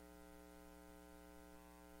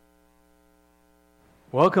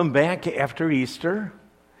Welcome back after Easter.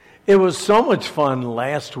 It was so much fun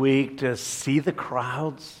last week to see the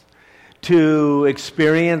crowds, to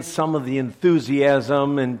experience some of the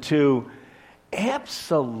enthusiasm, and to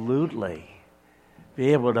absolutely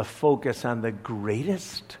be able to focus on the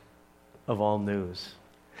greatest of all news.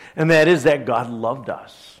 And that is that God loved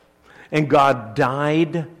us, and God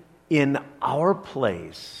died in our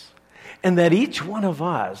place, and that each one of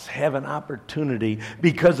us have an opportunity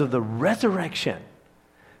because of the resurrection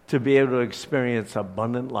to be able to experience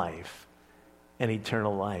abundant life and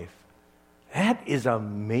eternal life. That is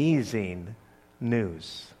amazing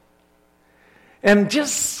news. And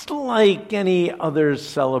just like any other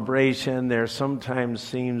celebration, there sometimes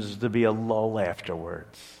seems to be a lull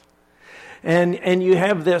afterwards. And you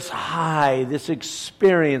have this high, this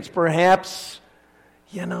experience. Perhaps,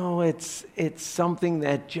 it's something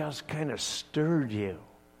that just kind of stirred you.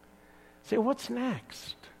 Say, what's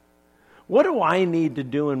next? What do I need to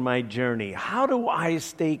do in my journey? How do I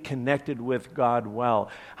stay connected with God well?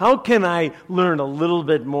 How can I learn a little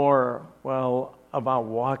bit more, about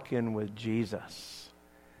walking with Jesus?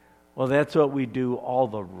 Well, that's what we do all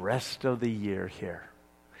the rest of the year here,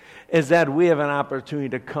 is that we have an opportunity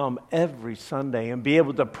to come every Sunday and be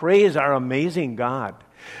able to praise our amazing God,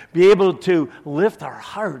 be able to lift our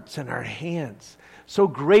hearts and our hands, so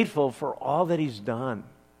grateful for all that He's done.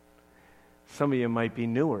 Some of you might be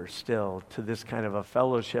newer still to this kind of a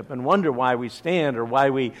fellowship and wonder why we stand or why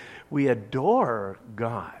we adore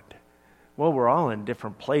God. Well, we're all in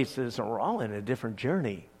different places and we're all in a different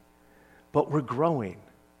journey, but we're growing.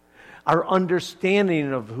 Our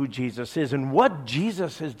understanding of who Jesus is and what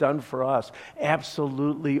Jesus has done for us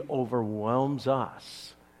absolutely overwhelms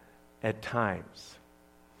us at times.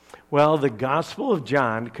 Well, the Gospel of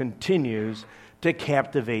John continues to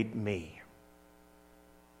captivate me.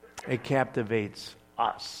 It captivates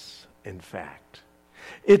us, in fact.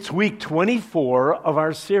 It's week 24 of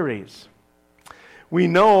our series. We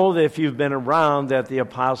know that if you've been around that the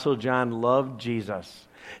Apostle John loved Jesus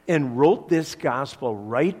and wrote this gospel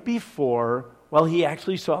right before, he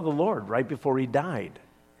actually saw the Lord, right before he died.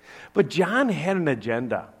 But John had an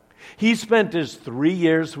agenda. He spent his 3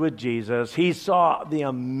 years with Jesus. He saw the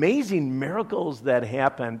amazing miracles that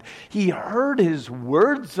happened. He heard his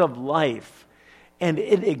words of life, and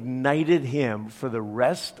it ignited him for the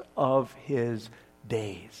rest of his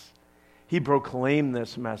days. He proclaimed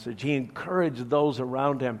this message. He encouraged those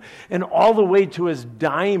around him. And all the way to his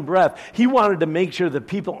dying breath, he wanted to make sure that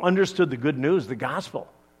people understood the good news, the gospel.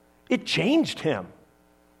 It changed him.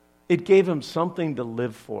 It gave him something to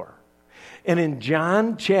live for. And in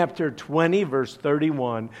John chapter 20, verse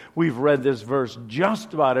 31, we've read this verse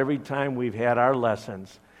just about every time we've had our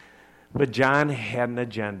lessons. But John had an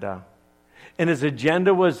agenda. And his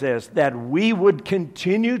agenda was this, that we would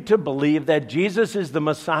continue to believe that Jesus is the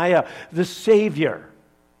Messiah, the Savior,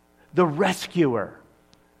 the Rescuer,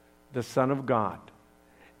 the Son of God.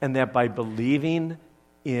 And that by believing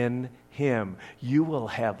in Him, you will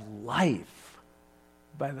have life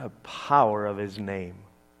by the power of His name.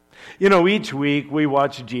 Each week we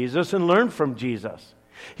watch Jesus and learn from Jesus.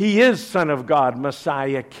 He is Son of God,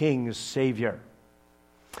 Messiah, King, Savior.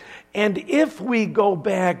 And if we go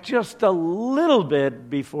back just a little bit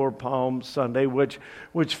before Palm Sunday, which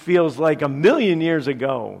feels like 1,000,000 years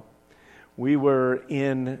ago, we were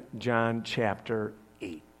in John chapter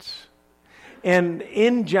 8. And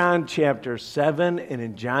in John chapter 7 and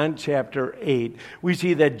in John chapter 8, we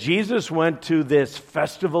see that Jesus went to this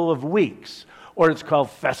Festival of Weeks, or it's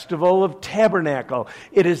called Festival of Tabernacle.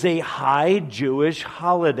 It is a high Jewish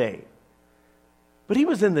holiday. But he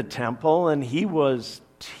was in the temple and he was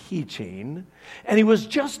teaching, and he was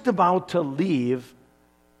just about to leave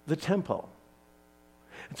the temple.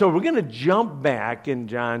 And so we're going to jump back in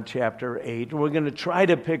John chapter 8, and we're going to try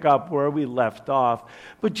to pick up where we left off.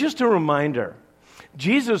 But just a reminder,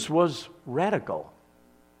 Jesus was radical,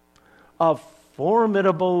 a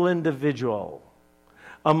formidable individual,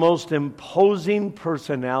 a most imposing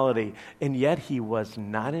personality, and yet he was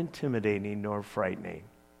not intimidating nor frightening.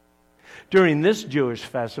 During this Jewish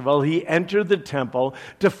festival, he entered the temple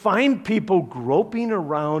to find people groping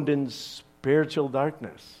around in spiritual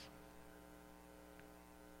darkness.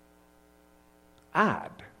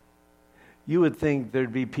 Odd. You would think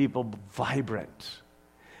there'd be people vibrant,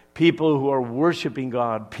 people who are worshiping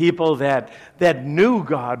God, people that knew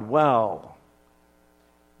God well.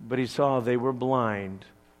 But he saw they were blind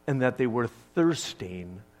and that they were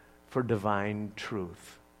thirsting for divine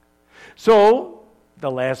truth. So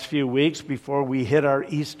the last few weeks before we hit our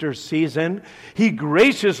Easter season, he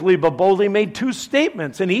graciously but boldly made 2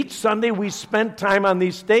 statements. And each Sunday we spent time on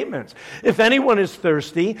these statements. If anyone is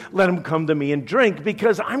thirsty, let him come to me and drink,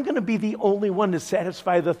 because I'm going to be the only one to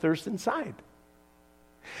satisfy the thirst inside.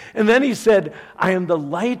 And then he said, I am the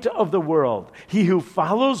light of the world. He who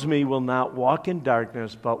follows me will not walk in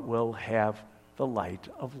darkness, but will have the light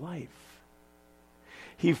of life.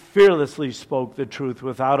 He fearlessly spoke the truth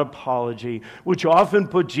without apology, which often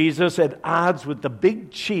put Jesus at odds with the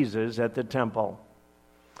big cheeses at the temple.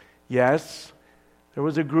 Yes, there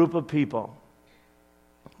was a group of people,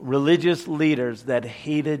 religious leaders that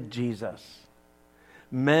hated Jesus,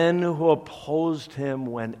 men who opposed him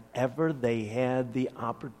whenever they had the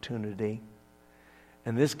opportunity.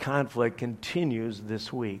 And this conflict continues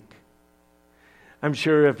this week. I'm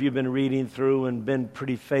sure if you've been reading through and been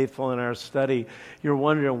pretty faithful in our study, you're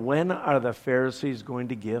wondering, when are the Pharisees going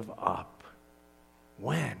to give up?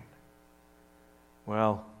 When?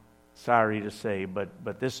 Well, sorry to say,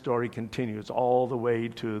 but this story continues all the way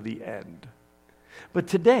to the end. But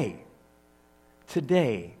today,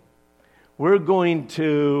 we're going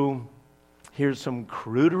to hear some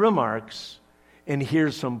crude remarks and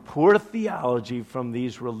hear some poor theology from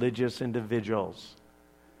these religious individuals.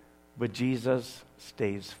 But Jesus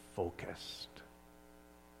stays focused.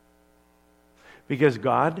 Because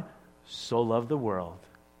God so loved the world,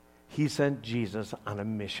 he sent Jesus on a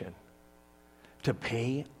mission to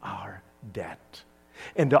pay our debt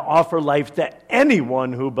and to offer life to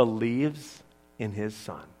anyone who believes in his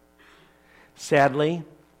Son. Sadly,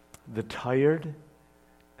 the tired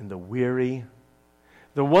and the weary,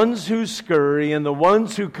 the ones who scurry and the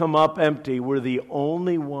ones who come up empty were the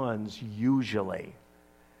only ones usually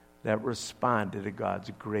that responded to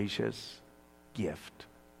God's gracious gift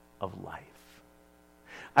of life.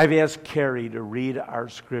 I've asked Carrie to read our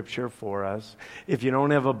scripture for us. If you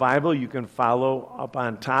don't have a Bible, you can follow up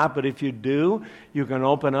on top. But if you do, you can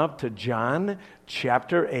open up to John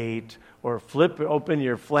chapter 8 or flip open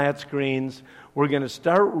your flat screens. We're going to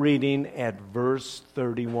start reading at verse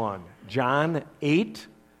 31. John 8,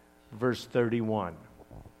 verse 31.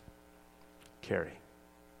 Carrie.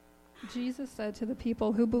 Jesus said to the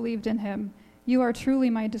people who believed in him, "You are truly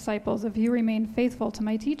my disciples if you remain faithful to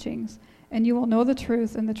my teachings, and you will know the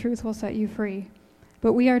truth, and the truth will set you free."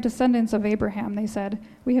 "But we are descendants of Abraham," they said.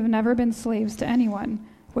 "We have never been slaves to anyone.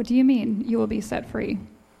 What do you mean, you will be set free?"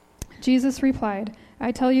 Jesus replied,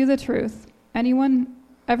 "I tell you the truth.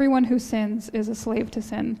 Everyone who sins is a slave to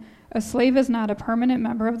sin. A slave is not a permanent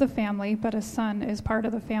member of the family, but a son is part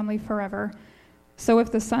of the family forever. So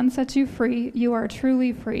if the Son sets you free, you are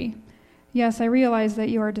truly free. Yes, I realize that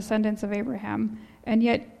you are descendants of Abraham, and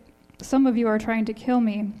yet some of you are trying to kill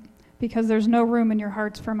me because there's no room in your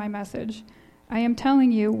hearts for my message. I am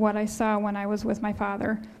telling you what I saw when I was with my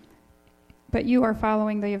father, but you are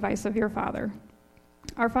following the advice of your father."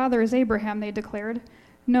 "Our father is Abraham," they declared.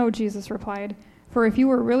 "No," Jesus replied, "for if you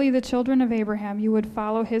were really the children of Abraham, you would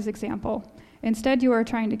follow his example. Instead, you are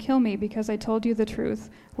trying to kill me because I told you the truth,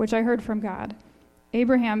 which I heard from God.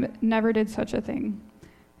 Abraham never did such a thing.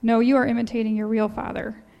 No, you are imitating your real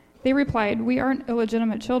father." They replied, "We aren't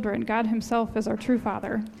illegitimate children. God himself is our true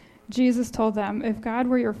father." Jesus told them, "If God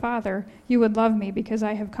were your father, you would love me because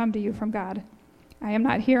I have come to you from God. I am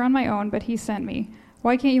not here on my own, but he sent me.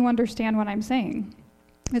 Why can't you understand what I'm saying?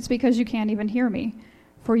 It's because you can't even hear me.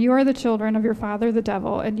 For you are the children of your father, the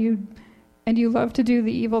devil, and you love to do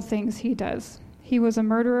the evil things he does. He was a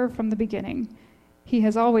murderer from the beginning. He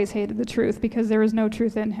has always hated the truth because there is no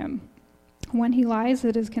truth in him. When he lies,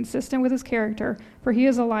 it is consistent with his character, for he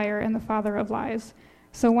is a liar and the father of lies.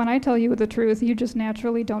 So when I tell you the truth, you just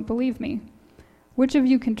naturally don't believe me. Which of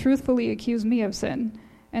you can truthfully accuse me of sin?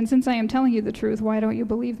 And since I am telling you the truth, why don't you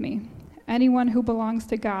believe me? Anyone who belongs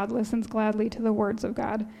to God listens gladly to the words of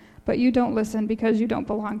God, but you don't listen because you don't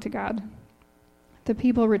belong to God." The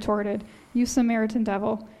people retorted, "You Samaritan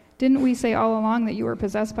devil, didn't we say all along that you were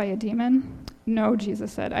possessed by a demon?" "No,"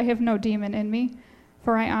 Jesus said, "I have no demon in me.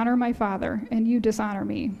 For I honor my Father, and you dishonor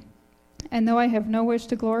me. And though I have no wish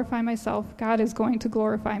to glorify myself, God is going to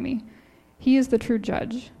glorify me. He is the true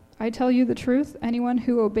judge. I tell you the truth, anyone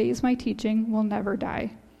who obeys my teaching will never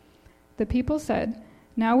die." The people said,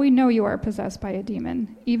 "Now we know you are possessed by a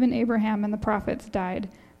demon. Even Abraham and the prophets died.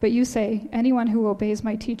 But you say, anyone who obeys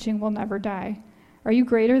my teaching will never die. Are you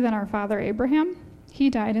greater than our father Abraham? He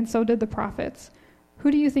died, and so did the prophets. Who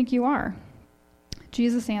do you think you are?"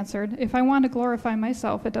 Jesus answered, "If I want to glorify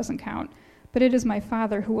myself, it doesn't count, but it is my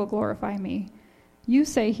Father who will glorify me. You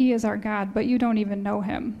say he is our God, but you don't even know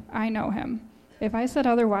him. I know him. If I said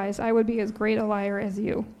otherwise, I would be as great a liar as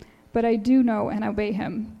you. But I do know and obey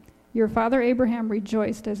him. Your father Abraham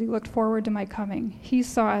rejoiced as he looked forward to my coming. He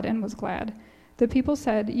saw it and was glad." The people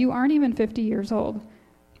said, "You aren't even 50 years old.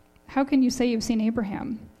 How can you say you've seen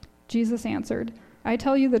Abraham?" Jesus answered, "I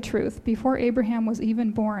tell you the truth. Before Abraham was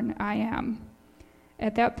even born, I am."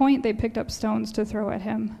 At that point, they picked up stones to throw at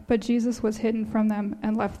him, but Jesus was hidden from them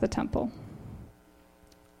and left the temple.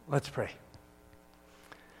 Let's pray.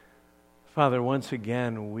 Father, once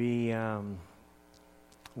again, we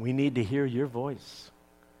need to hear your voice.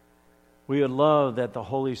 We would love that the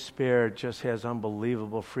Holy Spirit just has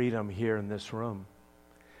unbelievable freedom here in this room.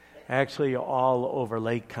 Actually, all over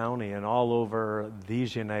Lake County and all over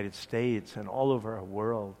these United States and all over our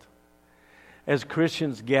world. As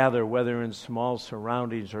Christians gather, whether in small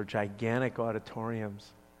surroundings or gigantic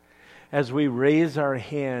auditoriums, as we raise our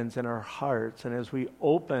hands and our hearts and as we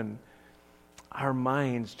open our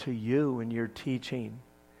minds to you and your teaching,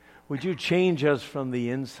 would you change us from the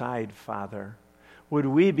inside, Father? Would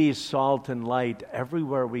we be salt and light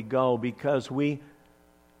everywhere we go because we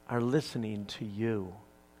are listening to you?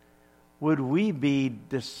 Would we be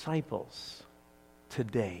disciples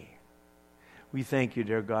today? We thank you,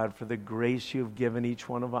 dear God, for the grace you've given each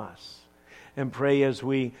one of us. And pray as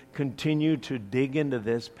we continue to dig into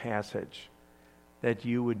this passage that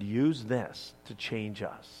you would use this to change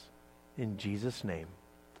us. In Jesus' name,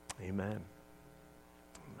 amen.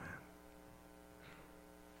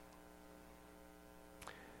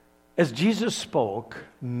 As Jesus spoke,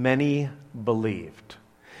 many believed.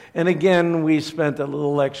 And again, we spent a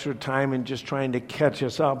little extra time in just trying to catch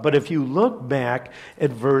us up. But if you look back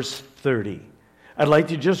at verse 30, I'd like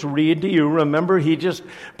to just read to you. Remember, he just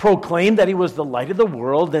proclaimed that he was the light of the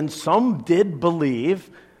world, and some did believe.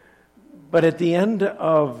 But at the end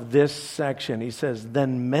of this section, he says,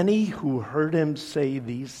 "Then many who heard him say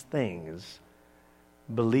these things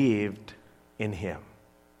believed in him."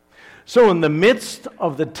 So in the midst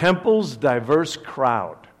of the temple's diverse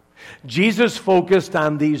crowd, Jesus focused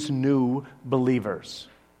on these new believers.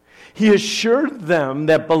 He assured them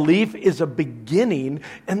that belief is a beginning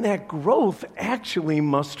and that growth actually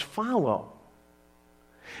must follow.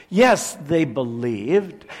 Yes, they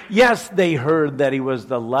believed. Yes, they heard that he was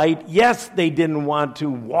the light. Yes, they didn't want to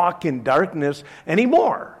walk in darkness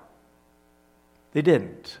anymore. They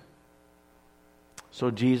didn't. So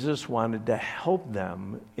Jesus wanted to help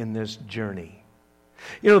them in this journey.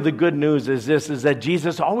 You know, the good news is this, is that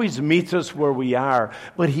Jesus always meets us where we are,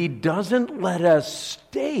 but he doesn't let us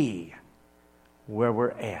stay where we're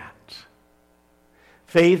at.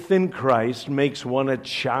 Faith in Christ makes one a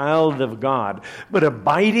child of God, but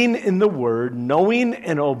abiding in the Word, knowing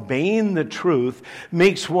and obeying the truth,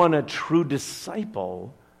 makes one a true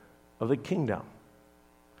disciple of the kingdom.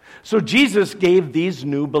 So Jesus gave these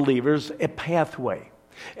new believers a pathway,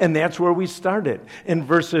 and that's where we started, in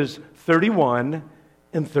verses 31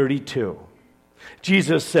 and 32.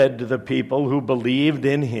 Jesus said to the people who believed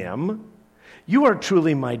in him, "You are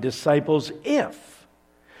truly my disciples if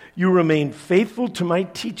you remain faithful to my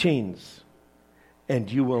teachings,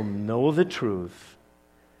 and you will know the truth,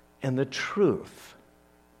 and the truth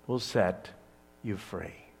will set you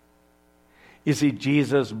free." You see,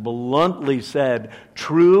 Jesus bluntly said,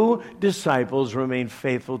 true disciples remain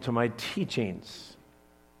faithful to my teachings.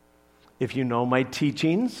 If you know my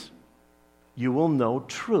teachings, you will know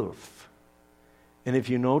truth. And if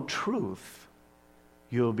you know truth,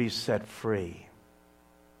 you will be set free.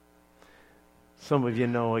 Some of you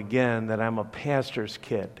know, again, that I'm a pastor's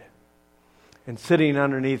kid. And sitting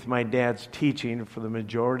underneath my dad's teaching for the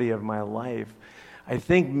majority of my life, I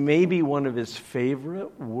think maybe one of his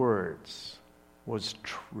favorite words was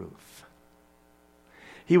truth.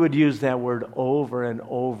 He would use that word over and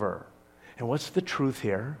over. And what's the truth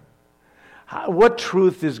here? What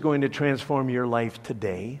truth is going to transform your life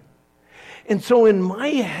today? And so in my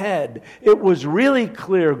head, it was really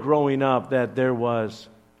clear growing up that there was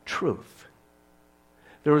truth.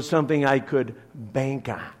 There was something I could bank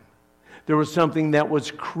on. There was something that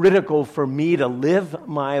was critical for me to live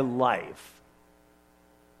my life.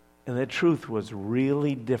 And the truth was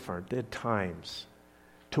really different at times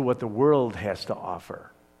to what the world has to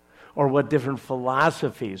offer or what different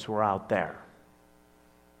philosophies were out there.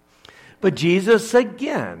 But Jesus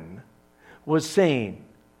again was saying,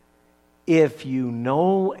 if you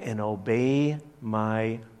know and obey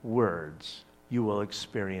my words, you will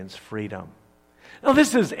experience freedom. Now,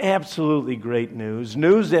 this is absolutely great news,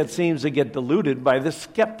 news that seems to get diluted by the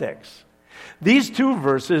skeptics. These two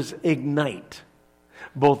verses ignite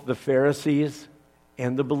both the Pharisees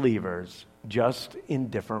and the believers, just in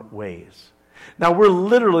different ways. Now, we're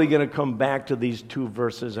literally going to come back to these two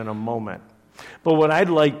verses in a moment. But what I'd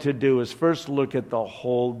like to do is first look at the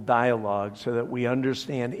whole dialogue so that we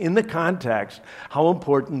understand in the context how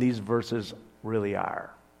important these verses really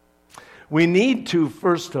are. We need to,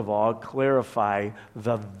 first of all, clarify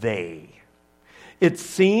the they. It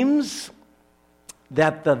seems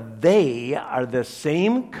that the they are the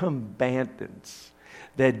same combatants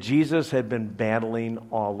that Jesus had been battling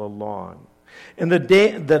all along. And the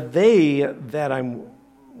they that I'm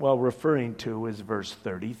referring to is verse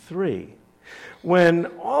 33. When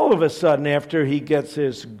all of a sudden, after he gets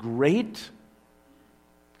this great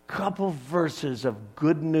couple verses of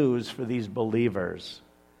good news for these believers,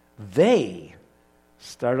 they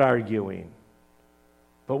start arguing.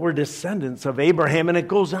 But we're descendants of Abraham, and it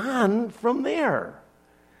goes on from there.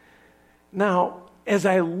 Now, as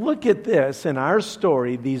I look at this in our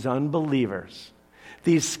story, these unbelievers,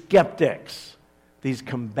 these skeptics, these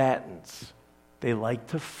combatants, they like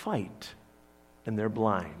to fight, and they're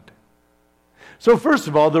blind. So first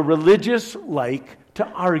of all, the religious like to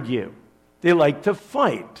argue. They like to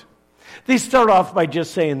fight. They start off by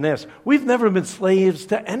just saying this: we've never been slaves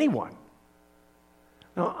to anyone.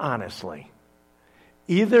 Now, honestly,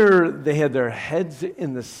 either they had their heads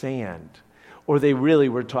in the sand, or they really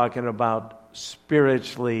were talking about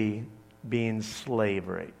spiritually being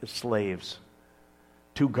slaves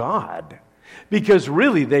to God. Because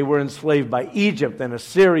really they were enslaved by Egypt and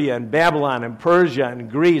Assyria and Babylon and Persia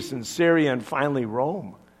and Greece and Syria and finally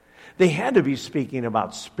Rome. They had to be speaking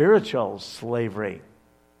about spiritual slavery.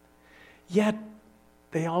 Yet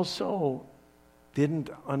they also didn't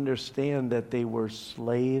understand that they were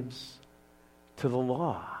slaves to the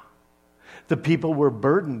law. The people were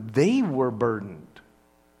burdened. They were burdened.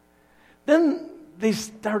 Then they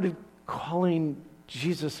started calling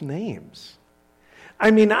Jesus names. I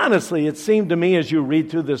mean, honestly, it seemed to me as you read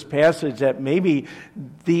through this passage that maybe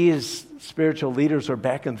these spiritual leaders are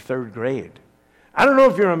back in third grade. I don't know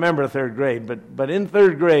if you remember third grade, but in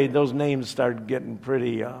third grade, those names started getting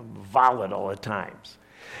pretty volatile at times.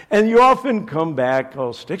 And you often come back,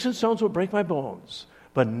 oh, sticks and stones will break my bones,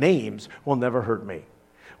 but names will never hurt me.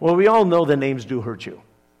 Well, we all know the names do hurt you.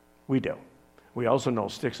 We do. We also know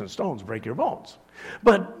sticks and stones break your bones.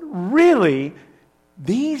 But really,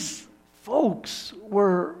 these folks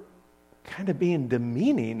were kind of being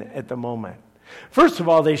demeaning at the moment. First of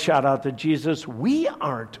all, they shout out to Jesus, we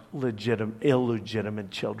aren't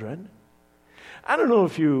illegitimate children. I don't know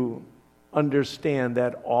if you understand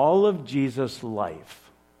that all of Jesus' life,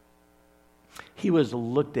 he was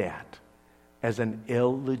looked at as an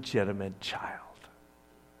illegitimate child.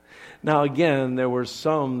 Now again, there were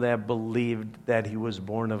some that believed that he was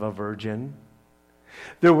born of a virgin.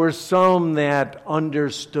 There were some that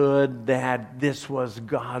understood that this was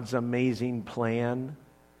God's amazing plan.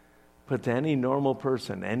 But to any normal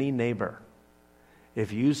person, any neighbor,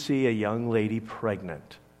 if you see a young lady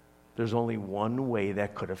pregnant, there's only one way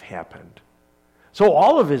that could have happened. So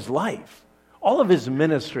all of his life, all of his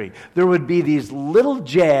ministry, there would be these little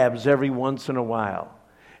jabs every once in a while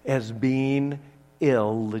as being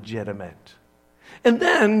illegitimate. And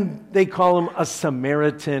then they call him a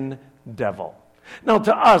Samaritan devil. Now,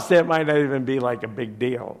 to us, that might not even be like a big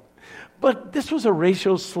deal. But this was a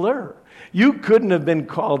racial slur. You couldn't have been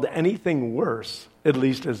called anything worse, at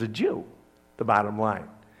least as a Jew, the bottom line.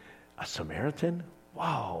 A Samaritan?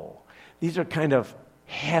 Wow. These are kind of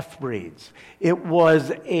half-breeds. It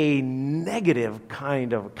was a negative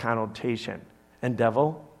kind of connotation. And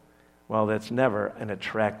devil? Well, that's never an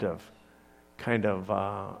attractive kind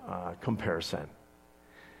of comparison.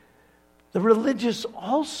 The religious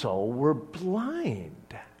also were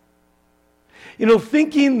blind. You know,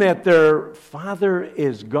 thinking that their father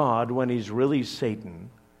is God when he's really Satan,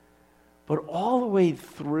 but all the way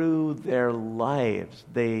through their lives,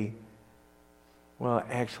 they,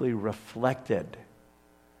 actually reflected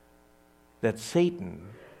that Satan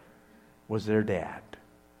was their dad.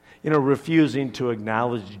 You know, refusing to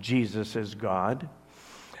acknowledge Jesus as God.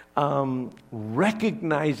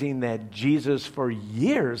 Recognizing that Jesus for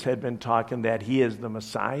years had been talking that he is the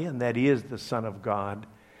Messiah and that he is the Son of God.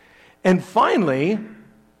 And finally,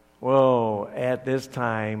 at this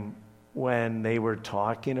time when they were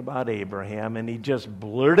talking about Abraham and he just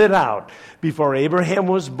blurted out before Abraham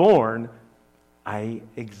was born, I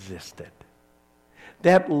existed.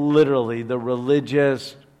 That literally, the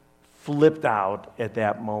religious flipped out at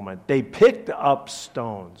that moment. They picked up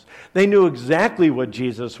stones. They knew exactly what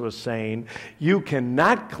Jesus was saying. You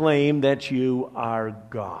cannot claim that you are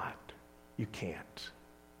God. You can't.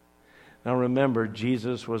 Now remember,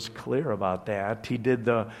 Jesus was clear about that. He did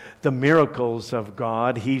the miracles of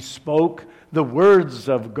God. He spoke the words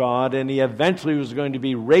of God, and he eventually was going to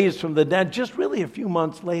be raised from the dead just really a few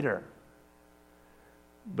months later.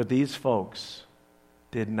 But these folks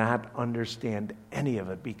did not understand any of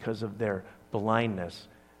it because of their blindness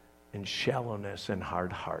and shallowness and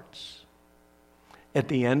hard hearts. At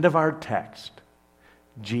the end of our text,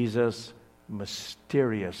 Jesus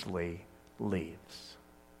mysteriously leaves.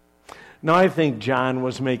 Now, I think John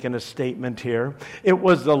was making a statement here. It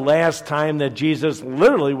was the last time that Jesus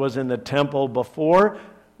literally was in the temple before,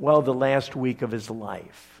 the last week of his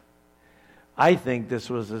life. I think this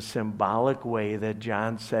was a symbolic way that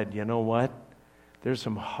John said, you know what? There's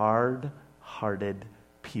some hard-hearted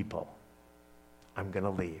people. I'm going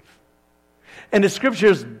to leave. And the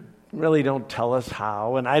scriptures really don't tell us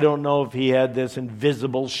how, and I don't know if he had this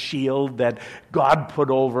invisible shield that God put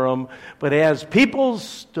over him, but as people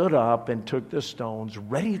stood up and took the stones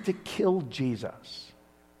ready to kill Jesus,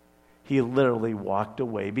 he literally walked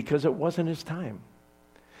away because it wasn't his time.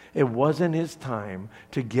 It wasn't his time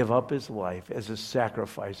to give up his life as a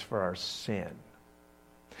sacrifice for our sin.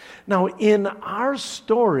 Now, in our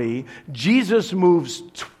story, Jesus moves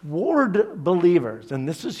toward believers, and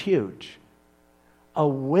this is huge,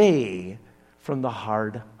 away from the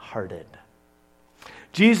hard-hearted.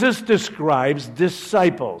 Jesus describes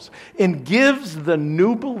disciples and gives the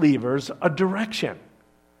new believers a direction.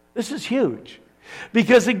 This is huge.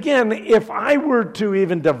 Because again, if I were to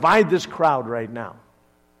even divide this crowd right now,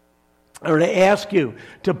 or to ask you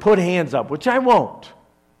to put hands up, which I won't,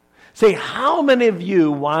 say, how many of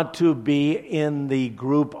you want to be in the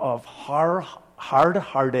group of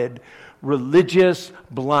hard-hearted, religious,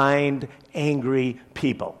 blind, angry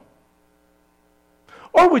people?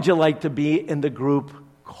 Or would you like to be in the group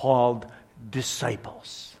called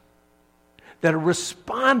disciples that are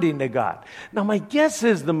responding to God? Now, my guess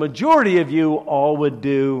is the majority of you all would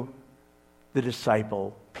do the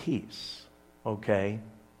disciple piece, okay?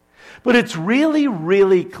 But it's really,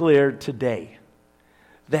 really clear today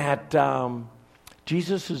that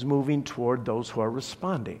Jesus is moving toward those who are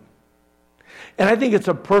responding. And I think it's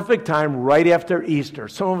a perfect time right after Easter.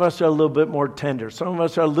 Some of us are a little bit more tender. Some of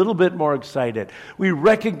us are a little bit more excited. We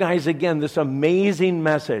recognize again this amazing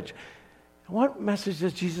message. What message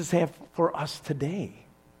does Jesus have for us today?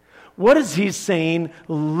 What is he saying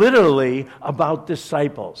literally about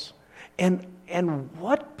disciples? And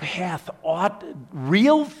what path ought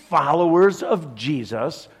real followers of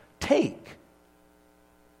Jesus take?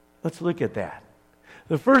 Let's look at that.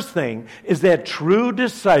 The first thing is that true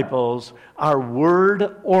disciples are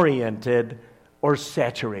word-oriented or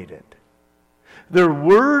saturated. They're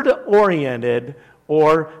word-oriented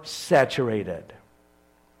or saturated.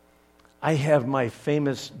 I have my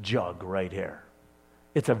famous jug right here.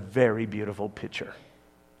 It's a very beautiful picture.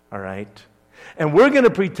 All right? And we're going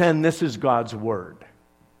to pretend this is God's word.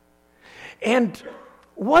 And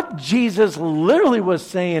what Jesus literally was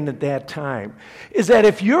saying at that time is that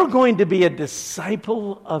if you're going to be a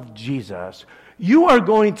disciple of Jesus, you are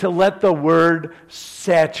going to let the word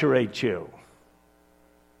saturate you.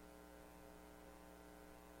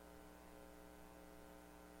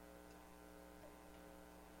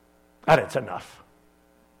 That's enough.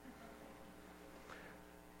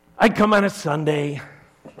 I come on a Sunday.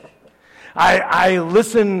 I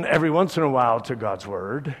listen every once in a while to God's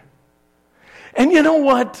word. And you know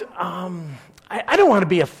what? I don't want to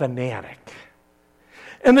be a fanatic.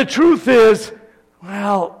 And the truth is,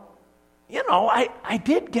 I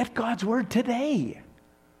did get God's word today.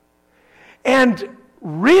 And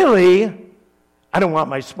really, I don't want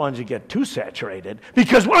my sponge to get too saturated,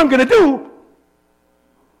 because what I'm going to do,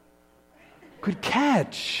 good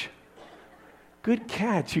catch. Good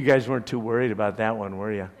catch. You guys weren't too worried about that one,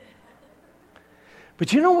 were you?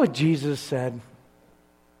 But you know what Jesus said?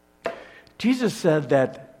 Jesus said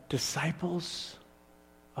that disciples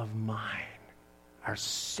of mine are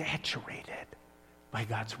saturated by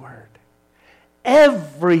God's word.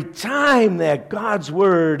 Every time that God's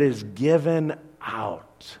word is given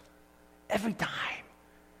out, every time,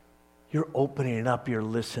 you're opening it up, you're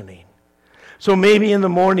listening. So maybe in the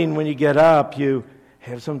morning when you get up, you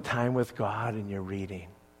have some time with God and you're reading.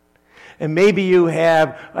 And maybe you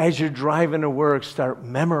have, as you're driving to work, start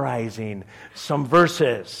memorizing some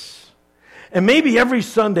verses. And maybe every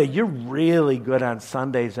Sunday, you're really good on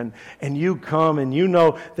Sundays, and you come and you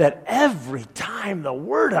know that every time the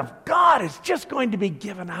Word of God is just going to be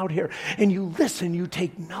given out here. And you listen, you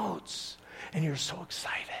take notes, and you're so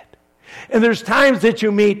excited. And there's times that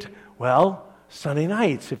you meet, Sunday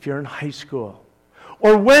nights if you're in high school.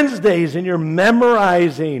 Or Wednesdays and you're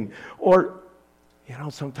memorizing. Or,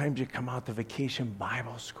 sometimes you come out to Vacation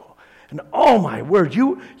Bible School. And oh my word,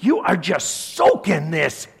 you are just soaking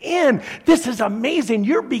this in. This is amazing.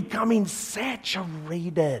 You're becoming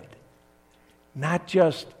saturated. Not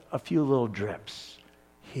just a few little drips.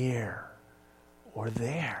 here or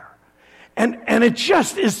there. And it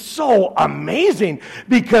just is so amazing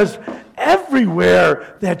because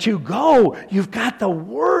everywhere that you go, you've got the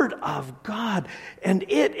Word of God, and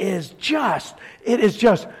it is just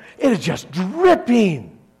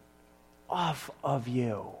dripping off of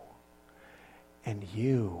you. And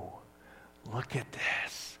you look at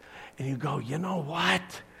this and you go, you know what?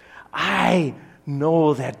 I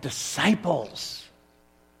know that disciples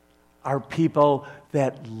are people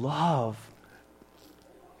that love.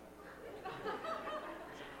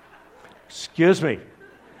 Excuse me.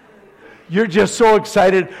 You're just so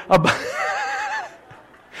excited about...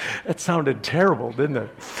 That sounded terrible, didn't it?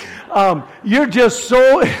 You're just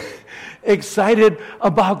so excited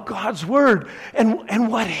about God's Word. And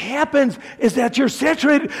what happens is that you're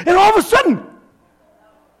saturated, and all of a sudden...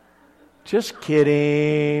 Just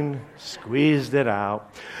kidding. Squeezed it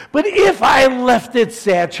out. But if I left it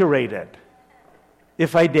saturated,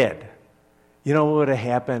 if I did, you know what would have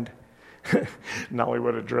happened? Not only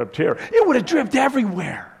would it have dripped here, it would have dripped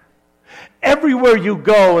everywhere. Everywhere you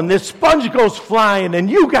go, and this sponge goes flying, and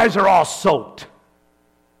you guys are all soaked.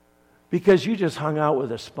 Because you just hung out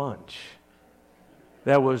with a sponge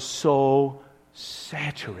that was so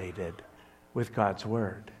saturated with God's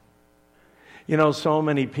Word. You know, so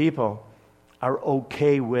many people are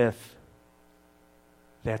okay with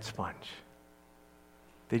that sponge.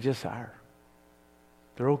 They just are.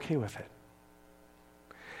 They're okay with it.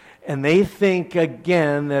 And they think,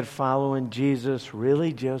 again, that following Jesus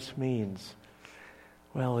really just means,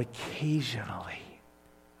 well, occasionally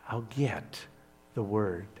I'll get the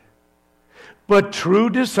Word. But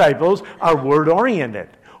true disciples are Word-oriented,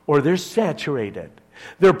 or they're saturated.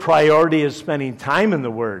 Their priority is spending time in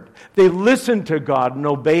the Word. They listen to God and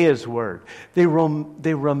obey His Word. They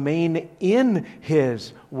remain in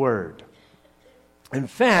His Word. In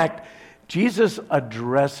fact, Jesus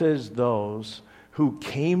addresses those who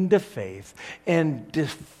came to faith and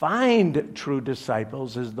defined true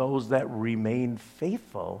disciples as those that remain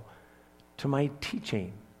faithful to my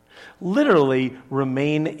teaching. Literally,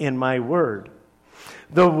 remain in my Word.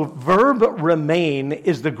 The verb remain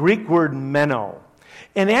is the Greek word meno.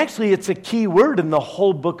 And actually, it's a key word in the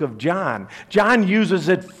whole book of John. John uses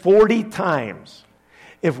it 40 times.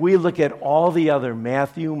 If we look at all the other,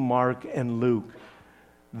 Matthew, Mark, and Luke,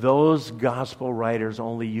 those gospel writers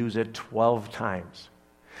only use it 12 times.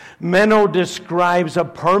 Meno describes a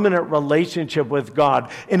permanent relationship with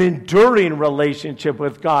God, an enduring relationship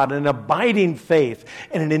with God, an abiding faith,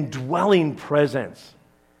 and an indwelling presence.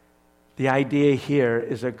 The idea here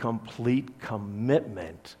is a complete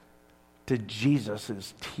commitment to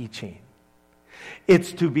Jesus' teaching.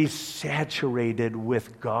 It's to be saturated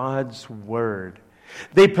with God's Word.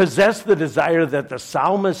 They possess the desire that the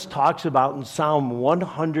psalmist talks about in Psalm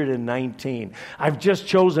 119. I've just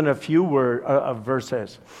chosen a few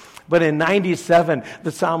verses. But in 97,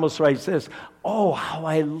 the psalmist writes this, "Oh, how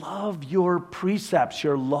I love your precepts,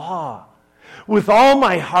 your law. With all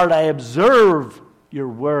my heart I observe your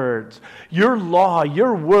words. Your law,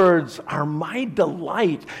 your words are my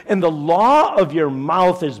delight, and the law of your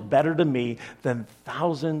mouth is better to me than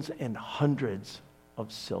thousands and hundreds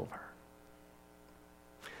of silver."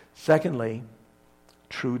 Secondly,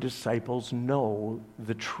 true disciples know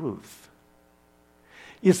the truth.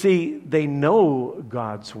 You see, they know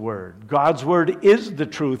God's Word. God's Word is the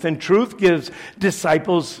truth, and truth gives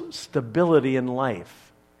disciples stability in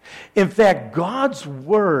life. In fact, God's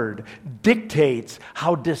Word dictates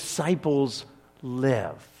how disciples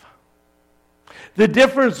live. The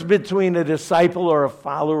difference between a disciple or a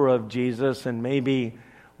follower of Jesus and maybe,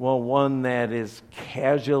 well, one that is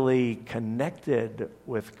casually connected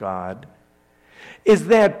with God is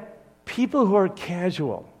that people who are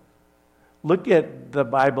casual look at the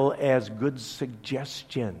Bible as good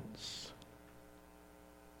suggestions.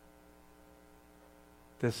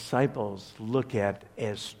 Disciples look at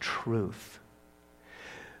as truth.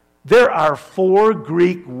 There are 4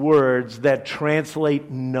 Greek words that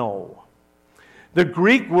translate know. The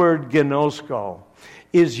Greek word gnosko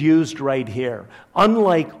is used right here.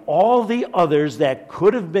 Unlike all the others that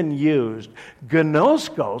could have been used,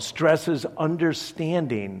 gnosko stresses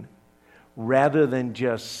understanding rather than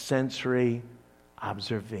just sensory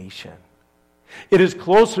observation. It is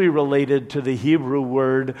closely related to the Hebrew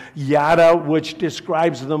word yada, which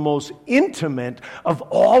describes the most intimate of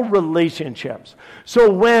all relationships. So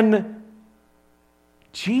when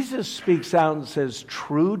Jesus speaks out and says,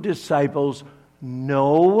 true disciples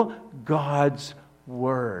know God's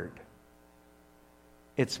Word,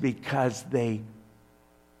 it's because they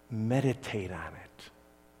meditate on it.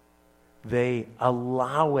 They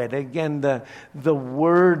allow it. Again, the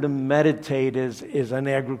word meditate is an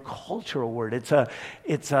agricultural word.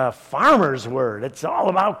 It's a farmer's word. It's all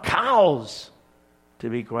about cows, to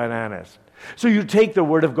be quite honest. So you take the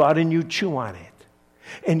word of God and you chew on it.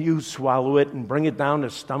 And you swallow it and bring it down to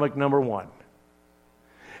stomach number 1.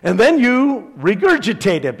 And then you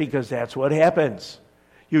regurgitate it, because that's what happens.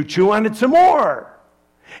 You chew on it some more.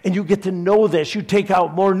 And you get to know this. You take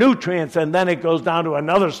out more nutrients, and then it goes down to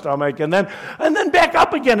another stomach, and then back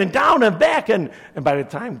up again, and down and back. And by the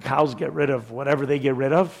time cows get rid of whatever they get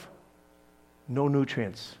rid of, no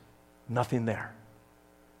nutrients, nothing there.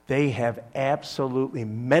 They have absolutely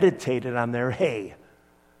meditated on their hay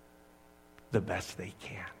the best they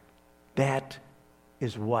can. That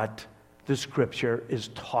is what the Scripture is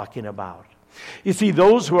talking about. You see,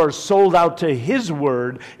 those who are sold out to His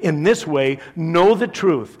Word in this way know the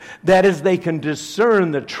truth. That is, they can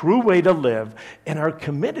discern the true way to live and are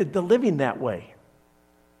committed to living that way.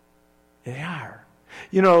 They are.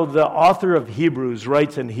 You know, the author of Hebrews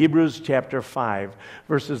writes in Hebrews chapter 5,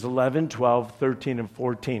 verses 11, 12, 13, and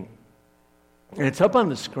 14. And it's up on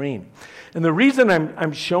the screen. And the reason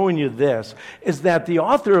I'm showing you this is that the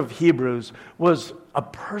author of Hebrews was a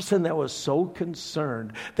person that was so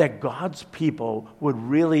concerned that God's people would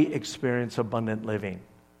really experience abundant living.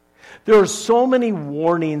 There are so many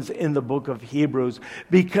warnings in the book of Hebrews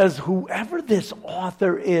because whoever this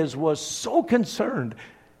author is was so concerned,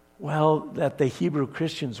 that the Hebrew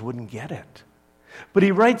Christians wouldn't get it. But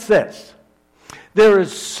he writes this. There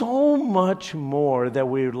is so much more that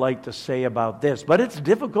we would like to say about this, but it's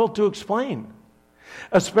difficult to explain,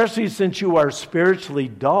 especially since you are spiritually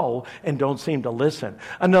dull and don't seem to listen.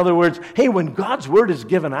 In other words, hey, when God's word is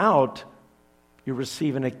given out, you're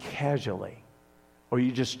receiving it casually, or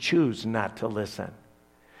you just choose not to listen.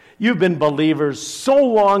 You've been believers so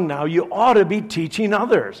long now, you ought to be teaching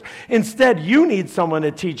others. Instead, you need someone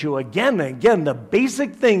to teach you again and again the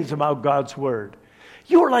basic things about God's word.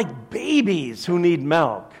 You are like babies who need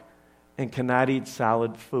milk and cannot eat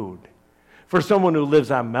solid food. For someone who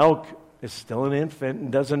lives on milk is still an infant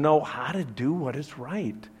and doesn't know how to do what is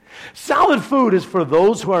right. Solid food is for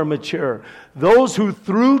those who are mature, those who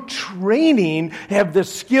through training have the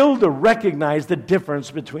skill to recognize the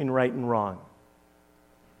difference between right and wrong.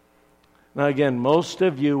 Now again, most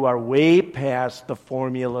of you are way past the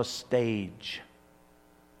formula stage.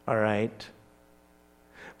 All right?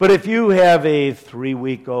 But if you have a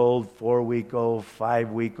 3-week-old, 4-week-old,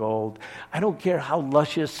 5-week-old, I don't care how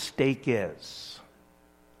luscious steak is.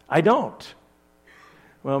 I don't.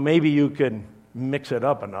 Well, maybe you could mix it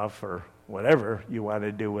up enough or whatever you want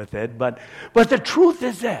to do with it. But the truth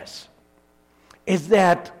is this, is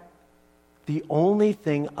that the only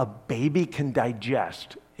thing a baby can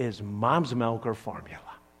digest is mom's milk or formula.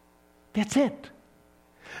 That's it.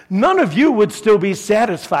 None of you would still be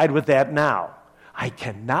satisfied with that now. I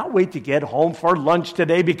cannot wait to get home for lunch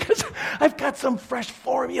today because I've got some fresh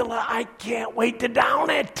formula. I can't wait to down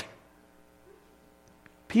it.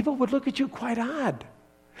 People would look at you quite odd.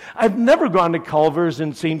 I've never gone to Culver's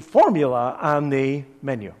and seen formula on the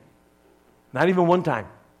menu. Not even one time.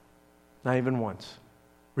 Not even once.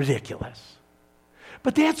 Ridiculous.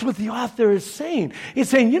 But that's what the author is saying. He's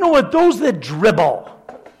saying, you know what, those that dribble,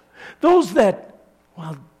 those that,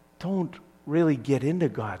 don't really get into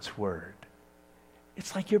God's word,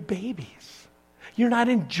 it's like you're babies. You're not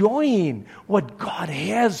enjoying what God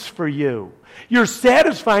has for you. You're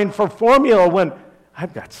satisfying for formula when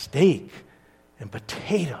I've got steak and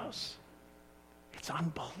potatoes. It's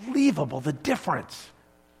unbelievable, the difference.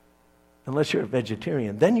 Unless you're a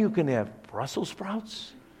vegetarian. Then you can have Brussels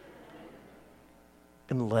sprouts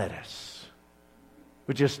and lettuce,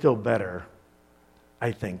 which is still better,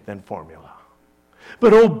 I think, than formula.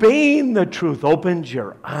 But obeying the truth opens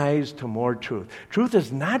your eyes to more truth. Truth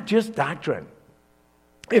is not just doctrine.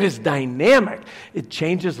 It is dynamic. It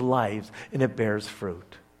changes lives, and it bears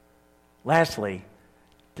fruit. Lastly,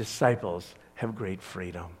 disciples have great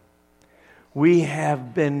freedom. We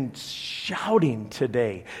have been shouting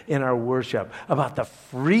today in our worship about the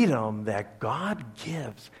freedom that God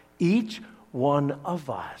gives each one of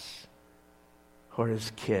us who are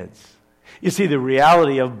His kids. You see, the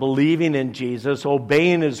reality of believing in Jesus,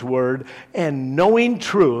 obeying His word, and knowing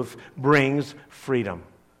truth brings freedom.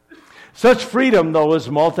 Such freedom, though, is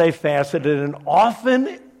multifaceted and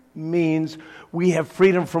often means we have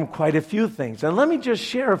freedom from quite a few things. And let me just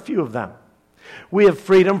share a few of them. We have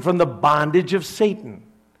freedom from the bondage of Satan.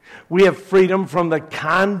 We have freedom from the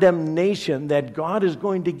condemnation that God is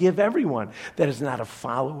going to give everyone that is not a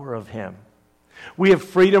follower of Him. We have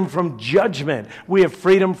freedom from judgment. We have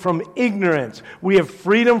freedom from ignorance. We have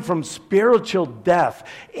freedom from spiritual death.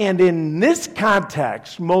 And in this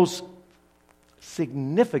context, most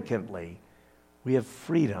significantly, we have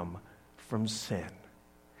freedom from sin.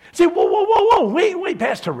 Say, whoa, wait,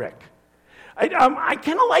 Pastor Rick. I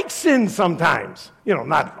kind of like sin sometimes.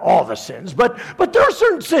 Not all the sins, but there are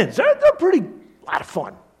certain sins. They're pretty a lot of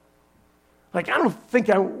fun. Like, I don't think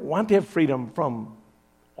I want to have freedom from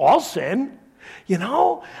all sin.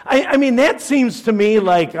 I mean, that seems to me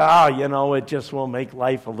like, it just will make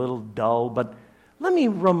life a little dull. But let me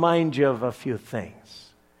remind you of a few things.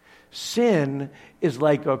 Sin is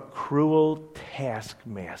like a cruel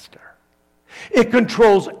taskmaster. It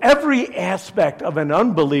controls every aspect of an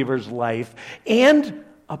unbeliever's life and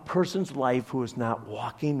a person's life who is not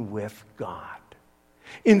walking with God,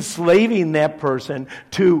 enslaving that person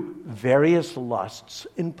to various lusts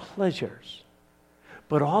and pleasures.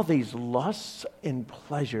 But all these lusts and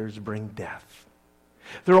pleasures bring death.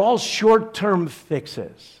 They're all short-term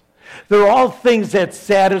fixes. They're all things that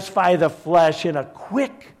satisfy the flesh in a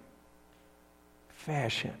quick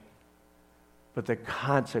fashion. But the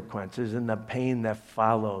consequences and the pain that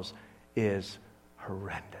follows is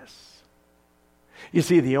horrendous. You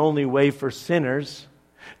see, the only way for sinners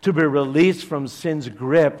to be released from sin's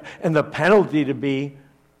grip and the penalty to be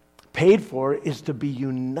paid for is to be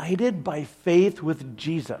united by faith with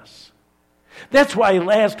Jesus. That's why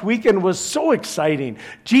last weekend was so exciting.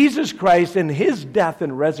 Jesus Christ and his death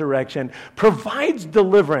and resurrection provides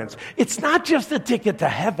deliverance. It's not just a ticket to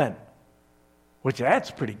heaven, which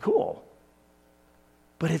that's pretty cool,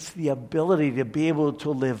 but it's the ability to be able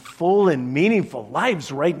to live full and meaningful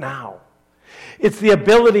lives right now. It's the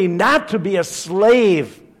ability not to be a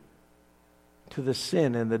slave to the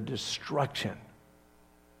sin and the destruction.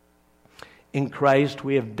 In Christ,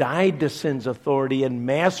 we have died to sin's authority and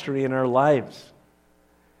mastery in our lives.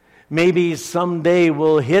 Maybe someday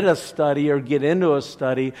we'll hit a study or get into a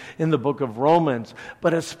study in the book of Romans,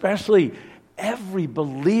 but especially every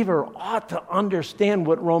believer ought to understand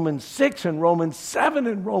what Romans 6 and Romans 7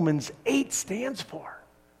 and Romans 8 stands for.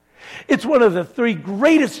 It's one of the 3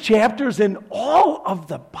 greatest chapters in all of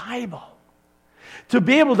the Bible. To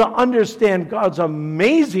be able to understand God's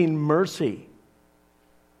amazing mercy,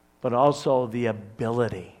 but also the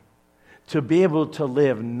ability to be able to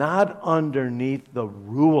live not underneath the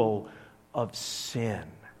rule of sin.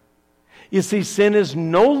 You see, sin is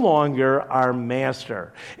no longer our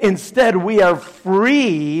master. Instead, we are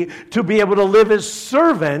free to be able to live as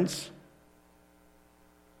servants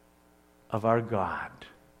of our God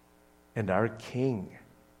and our King.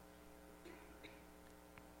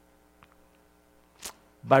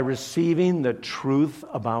 By receiving the truth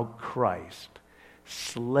about Christ,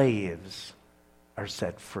 slaves are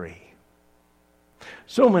set free.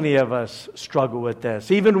 So many of us struggle with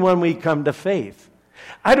this, even when we come to faith.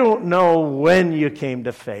 I don't know when you came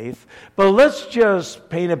to faith, but let's just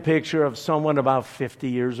paint a picture of someone about 50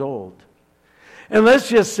 years old. And let's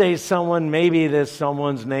just say someone's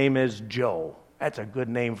name is Joe. That's a good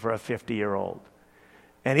name for a 50-year-old.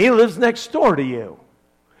 And he lives next door to you.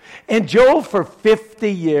 And Joe, for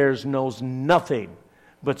 50 years, knows nothing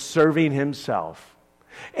but serving himself.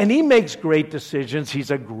 And he makes great decisions.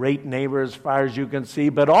 He's a great neighbor as far as you can see.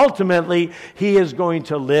 But ultimately, he is going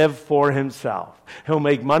to live for himself. He'll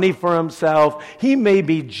make money for himself. He may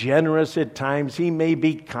be generous at times. He may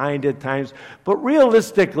be kind at times. But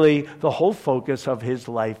realistically, the whole focus of his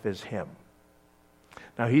life is him.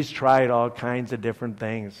 Now, he's tried all kinds of different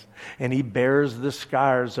things. And he bears the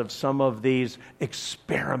scars of some of these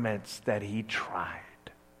experiments that he tried.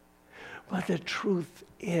 But the truth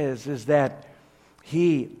is that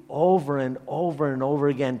he, over and over and over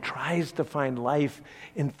again, tries to find life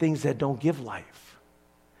in things that don't give life.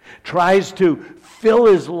 Tries to fill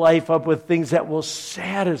his life up with things that will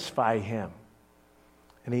satisfy him.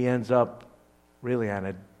 And he ends up really on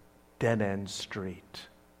a dead-end street.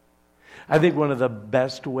 I think one of the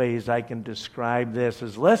best ways I can describe this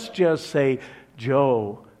is, let's just say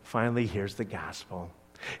Joe finally hears the gospel.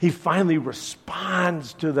 He finally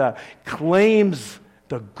responds to the claims,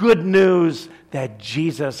 the good news that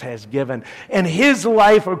Jesus has given. And his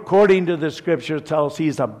life, according to the scripture, tells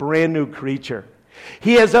he's a brand new creature.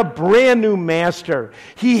 He has a brand new master.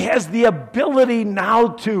 He has the ability now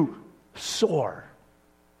to soar.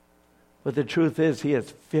 But the truth is, he has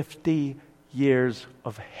 50 years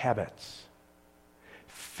of habits.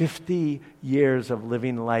 50 years of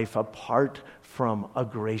living life apart from a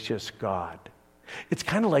gracious God. It's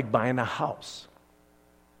kind of like buying a house.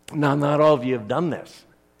 Now, not all of you have done this.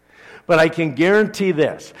 But I can guarantee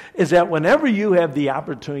this, is that whenever you have the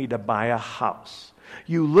opportunity to buy a house,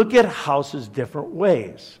 You look at houses different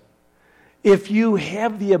ways. If you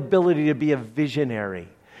have the ability to be a visionary,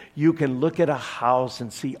 you can look at a house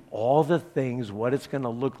and see all the things, what it's going to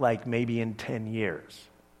look like maybe in 10 years.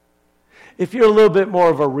 If you're a little bit more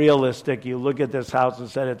of a realistic, you look at this house and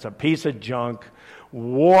said, it's a piece of junk.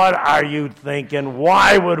 What are you thinking?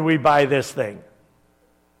 Why would we buy this thing?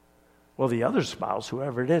 Well, the other spouse,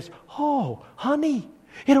 whoever it is, oh, honey,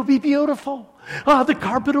 it'll be beautiful. The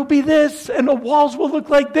carpet will be this, and the walls will look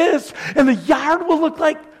like this, and the yard will look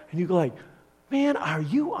like... And you go like, man, are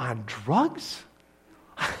you on drugs?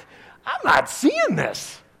 I'm not seeing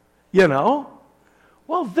this, you know?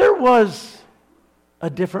 Well, there was a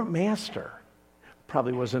different master.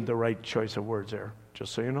 Probably wasn't the right choice of words there,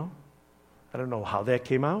 just so you know. I don't know how that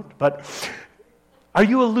came out, but are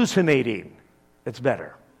you hallucinating? It's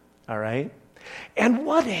better, all right? And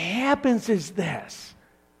what happens is this.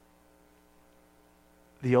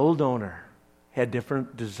 The old owner had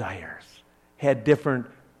different desires, had different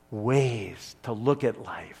ways to look at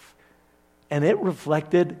life, and it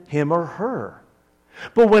reflected him or her.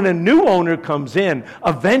 But when a new owner comes in,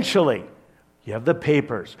 eventually, you have the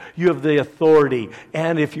papers, you have the authority,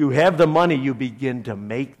 and if you have the money, you begin to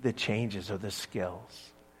make the changes or the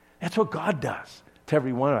skills. That's what God does to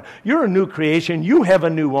every one of us. You're a new creation, you have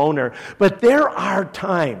a new owner, but there are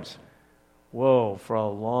times, for a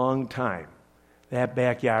long time, that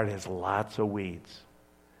backyard has lots of weeds.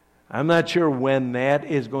 I'm not sure when that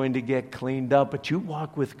is going to get cleaned up, but you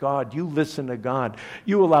walk with God. You listen to God.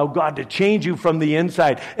 You allow God to change you from the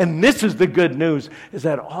inside. And this is the good news, is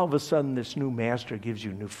that all of a sudden this new master gives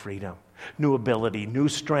you new freedom, new ability, new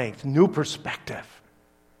strength, new perspective.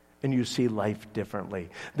 And you see life differently.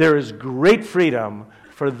 There is great freedom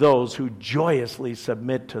for those who joyously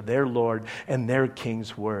submit to their Lord and their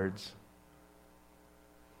King's words.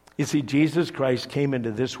 You see, Jesus Christ came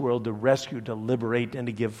into this world to rescue, to liberate, and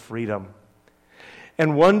to give freedom.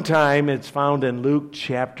 And one time, it's found in Luke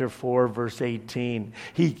chapter 4, verse 18.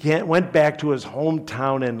 He went back to his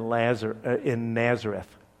hometown in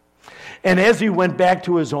Nazareth. And as he went back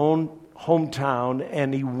to his own hometown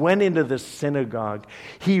and he went into the synagogue,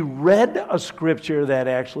 he read a scripture that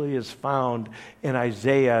actually is found in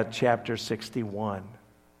Isaiah chapter 61.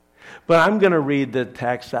 But I'm going to read the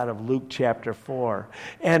text out of Luke chapter 4.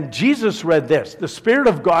 And Jesus read this: "The Spirit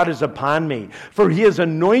of God is upon me, for He has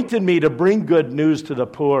anointed me to bring good news to the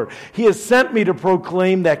poor. He has sent me to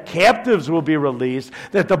proclaim that captives will be released,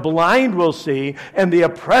 that the blind will see, and the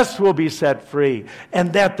oppressed will be set free,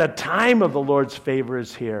 and that the time of the Lord's favor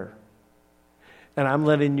is here." And I'm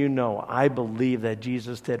letting you know, I believe that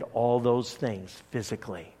Jesus did all those things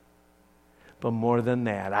physically. But more than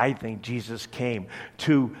that, I think Jesus came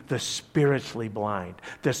to the spiritually blind,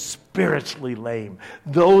 the spiritually lame,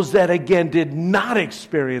 those that, again, did not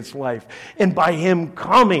experience life. And by Him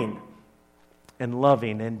coming and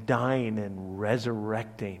loving and dying and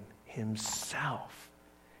resurrecting Himself,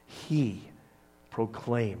 He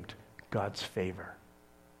proclaimed God's favor.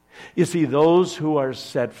 You see, those who are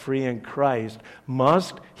set free in Christ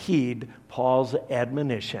must heed Paul's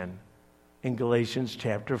admonition in Galatians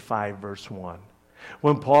chapter 5, verse 1.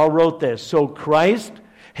 When Paul wrote this, "So Christ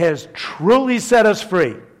has truly set us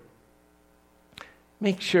free."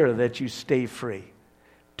 Make sure that you stay free.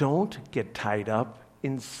 Don't get tied up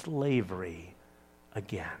in slavery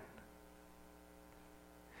again.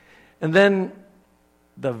 And then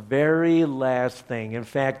the very last thing, in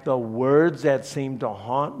fact, the words that seemed to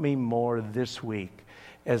haunt me more this week,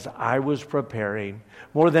 as I was preparing,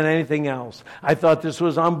 more than anything else, I thought this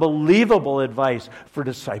was unbelievable advice for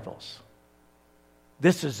disciples.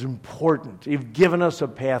 This is important. You've given us a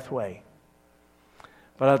pathway.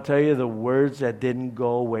 But I'll tell you, the words that didn't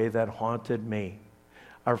go away, that haunted me,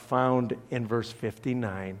 are found in verse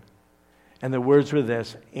 59. And the words were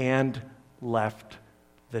this: "and left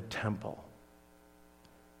the temple."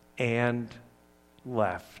 And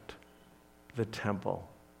left the temple.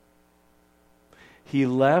 He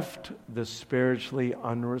left the spiritually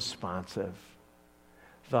unresponsive,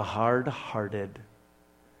 the hard-hearted,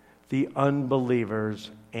 the unbelievers,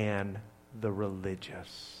 and the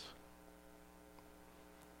religious.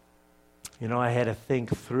 You know, I had to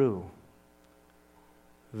think through.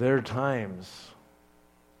 There are times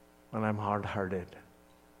when I'm hard-hearted,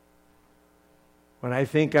 when I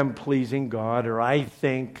think I'm pleasing God, or I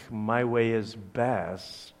think my way is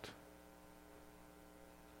best.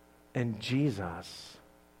 And Jesus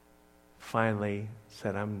finally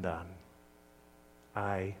said, "I'm done."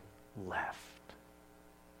 I left.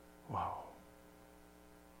 Wow.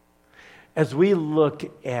 As we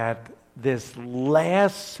look at this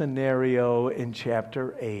last scenario in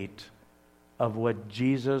chapter 8 of what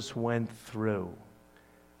Jesus went through,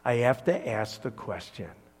 I have to ask the question,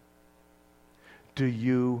 do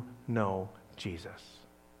you know Jesus?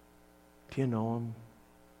 Do you know him?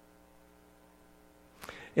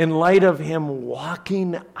 In light of him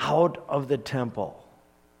walking out of the temple,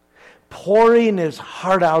 pouring his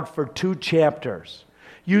heart out for 2 chapters,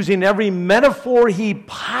 using every metaphor he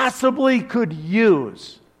possibly could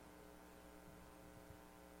use,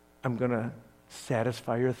 I'm going to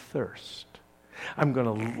satisfy your thirst. I'm going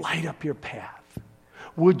to light up your path.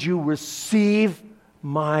 Would you receive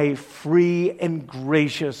my free and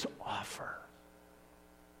gracious offer?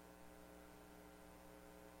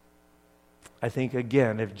 I think,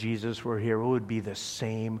 again, if Jesus were here, it would be the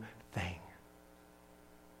same thing.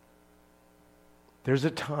 There's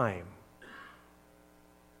a time,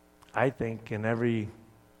 I think, in every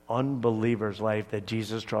unbeliever's life that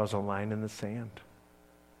Jesus draws a line in the sand.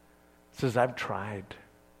 Says, I've tried.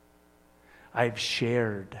 I've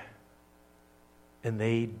shared. And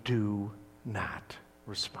they do not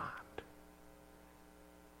respond.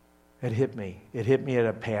 It hit me. It hit me as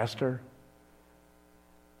a pastor.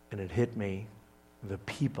 And it hit me, the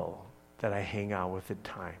people that I hang out with at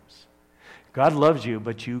times. God loves you,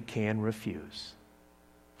 but you can refuse.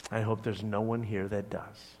 I hope there's no one here that does.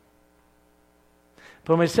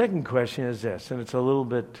 But my second question is this, and it's a little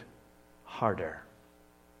bit harder.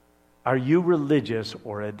 Are you religious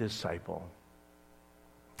or a disciple?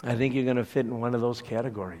 I think you're going to fit in one of those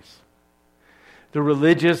categories. The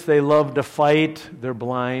religious, they love to fight, they're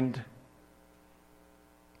blind.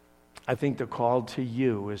 I think the call to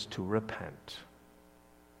you is to repent.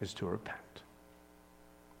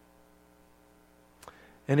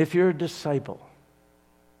 And if you're a disciple,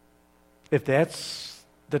 if that's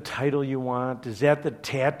the title you want, is that the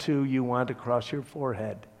tattoo you want across your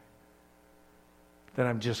forehead, then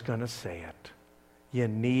I'm just going to say it. You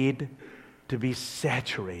need to be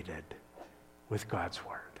saturated with God's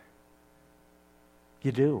Word.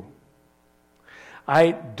 You do.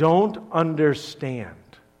 I don't understand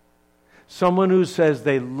someone who says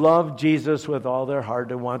they love Jesus with all their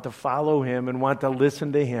heart and want to follow him and want to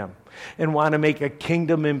listen to him and want to make a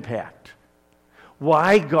kingdom impact.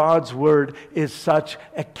 Why God's Word is such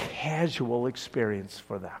a casual experience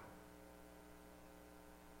for them.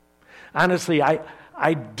 Honestly,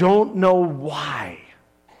 I don't know why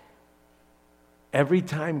every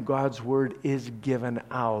time God's Word is given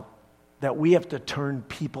out that we have to turn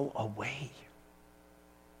people away.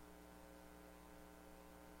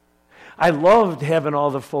 I loved having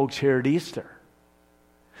all the folks here at Easter.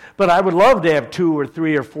 But I would love to have 2 or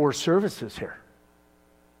 3 or 4 services here.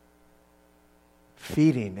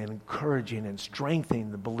 Feeding and encouraging and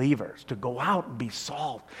strengthening the believers to go out and be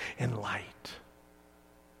salt and light.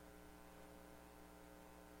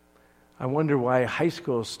 I wonder why high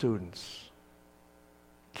school students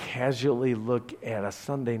casually look at a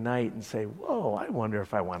Sunday night and say, whoa, I wonder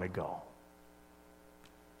if I want to go.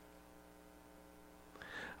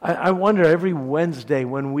 I wonder every Wednesday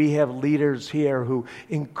when we have leaders here who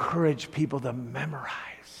encourage people to memorize,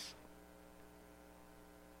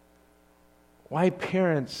 why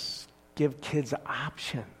parents give kids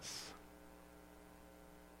options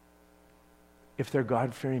if they're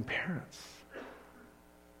God-fearing parents.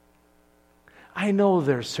 I know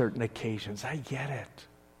there's certain occasions. I get it.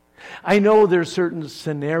 I know there's certain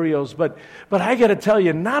scenarios, but I got to tell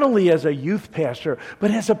you, not only as a youth pastor, but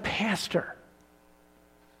as a pastor,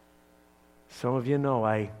 some of you know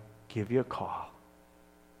I give you a call.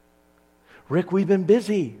 Rick, we've been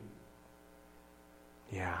busy.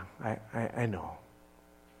 Yeah, I know.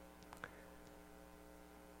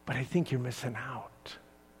 But I think you're missing out.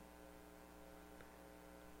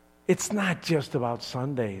 It's not just about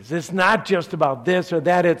Sundays. It's not just about this or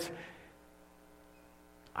that. It's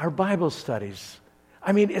our Bible studies.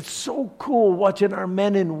 I mean, it's so cool watching our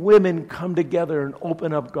men and women come together and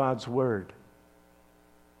open up God's Word.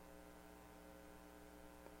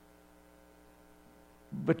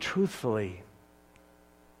 But truthfully,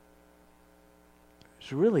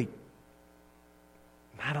 there's really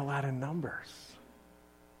not a lot of numbers.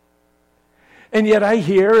 And yet I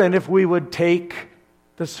hear, and if we would take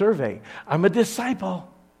the survey, I'm a disciple.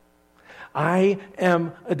 I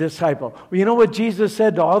am a disciple. Well, you know what Jesus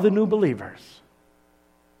said to all the new believers?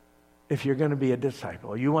 If you're going to be a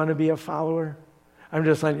disciple, you want to be a follower? I'm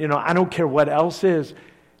just like, I don't care what else is.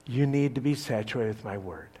 You need to be saturated with my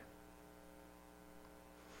Word.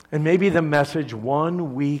 And maybe the message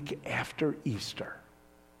 1 week after Easter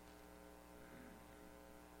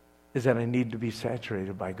is that I need to be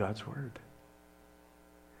saturated by God's Word.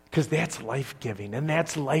 Because that's life-giving and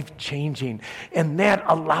that's life-changing and that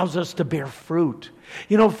allows us to bear fruit.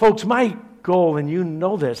 Folks, my goal, and you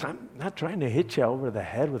know this, I'm I'm not trying to hit you over the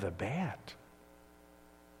head with a bat.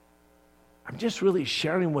 I'm just really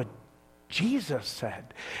sharing what Jesus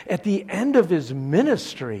said at the end of his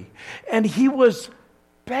ministry. And he was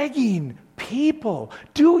begging people,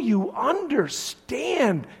 do you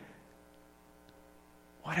understand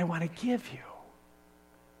what I want to give you?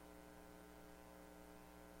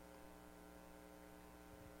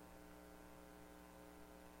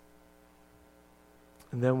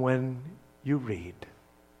 And then when you read,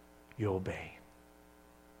 you obey.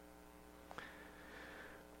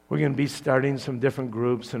 We're going to be starting some different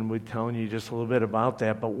groups, and we're telling you just a little bit about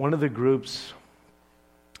that. But one of the groups,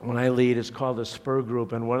 when I lead, is called the Spur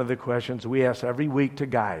Group. And one of the questions we ask every week to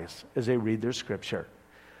guys as they read their scripture,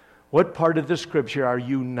 what part of the scripture are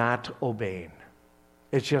you not obeying?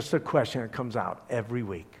 It's just a question that comes out every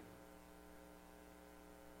week.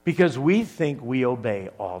 Because we think we obey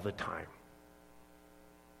all the time.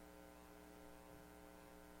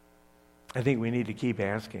 I think we need to keep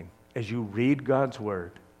asking as you read God's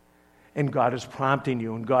word, and God is prompting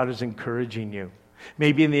you, and God is encouraging you.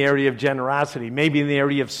 Maybe in the area of generosity, maybe in the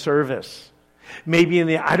area of service, maybe in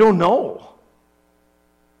the, I don't know.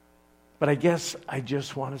 But I guess I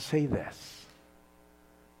just want to say this.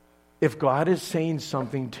 If God is saying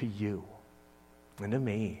something to you, and to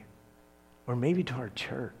me, or maybe to our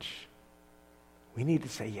church, we need to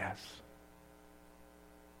say yes.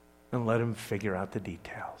 And let him figure out the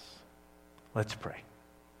details. Let's pray.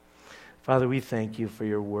 Father, we thank you for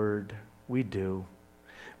your word. We do.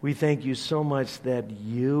 We thank you so much that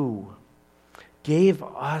you gave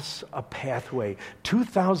us a pathway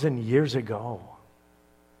 2,000 years ago.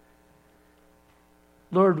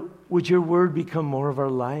 Lord, would your word become more of our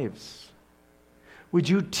lives? Would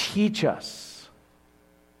you teach us?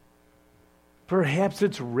 Perhaps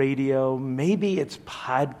it's radio, maybe it's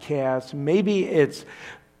podcasts, maybe it's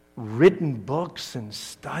written books and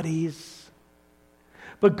studies.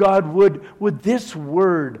 But God, would this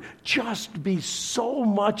word just be so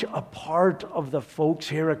much a part of the folks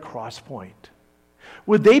here at Crosspoint?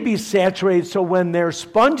 Would they be saturated so when their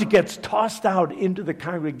sponge gets tossed out into the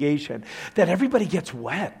congregation, that everybody gets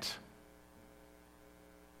wet?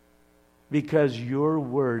 Because your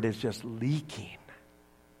word is just leaking.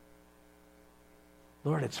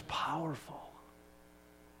 Lord, it's powerful.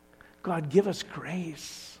 God, give us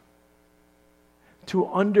grace to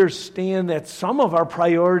understand that some of our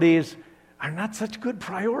priorities are not such good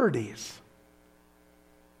priorities.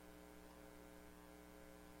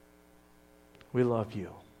 We love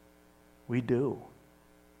you. We do.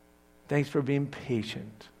 Thanks for being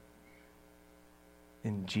patient.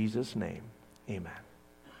 In Jesus' name, amen.